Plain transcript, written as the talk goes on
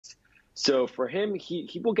So for him,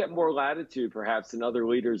 he will get more latitude perhaps than other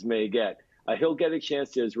leaders may get. He'll get a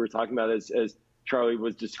chance to, as we're talking about, as Charlie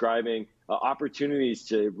was describing, opportunities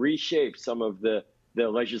to reshape some of the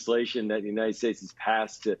legislation that the United States has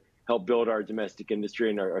passed to help build our domestic industry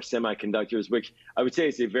and our semiconductors, which I would say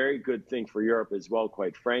is a very good thing for Europe as well,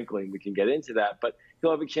 quite frankly. And we can get into that. But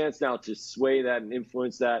he'll have a chance now to sway that and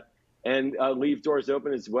influence that and leave doors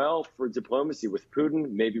open as well for diplomacy with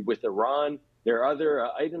Putin, maybe with Iran. There are other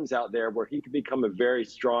items out there where he could become a very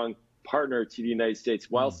strong partner to the United States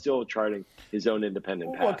while still charting his own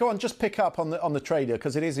independent path. Well, go on, just pick up on the trader,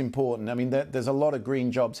 because it is important. I mean, there's a lot of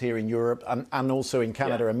green jobs here in Europe and also in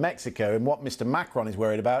Canada and Mexico. And what Mr. Macron is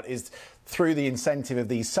worried about is through the incentive of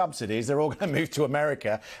these subsidies, they're all going to move to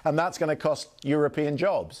America, and that's going to cost European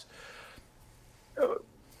jobs.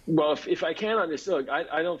 Well, if I can on this, look,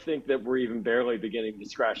 I don't think that we're even barely beginning to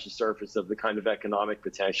scratch the surface of the kind of economic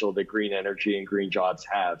potential that green energy and green jobs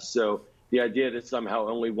have. So the idea that somehow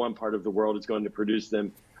only one part of the world is going to produce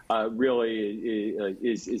them really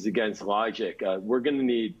is against logic. We're going to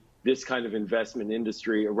need this kind of investment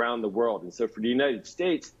industry around the world. And so for the United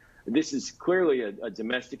States, this is clearly a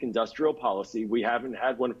domestic industrial policy. We haven't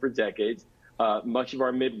had one for decades. Much of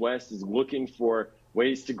our Midwest is looking for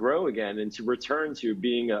ways to grow again and to return to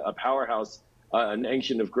being a powerhouse, an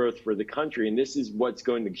engine of growth for the country. And this is what's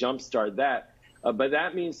going to jumpstart that. But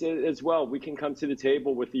that means as well, we can come to the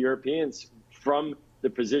table with the Europeans from the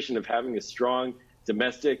position of having a strong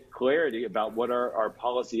domestic clarity about what our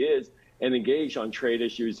policy is and engage on trade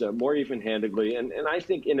issues more even-handedly. And I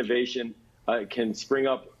think innovation can spring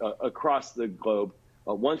up across the globe.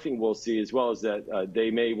 One thing we'll see as well is that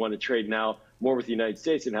they may want to trade now more with the United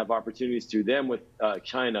States and have opportunities to them with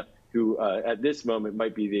China, who at this moment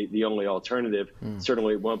might be the only alternative.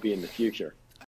 Certainly it won't be in the future.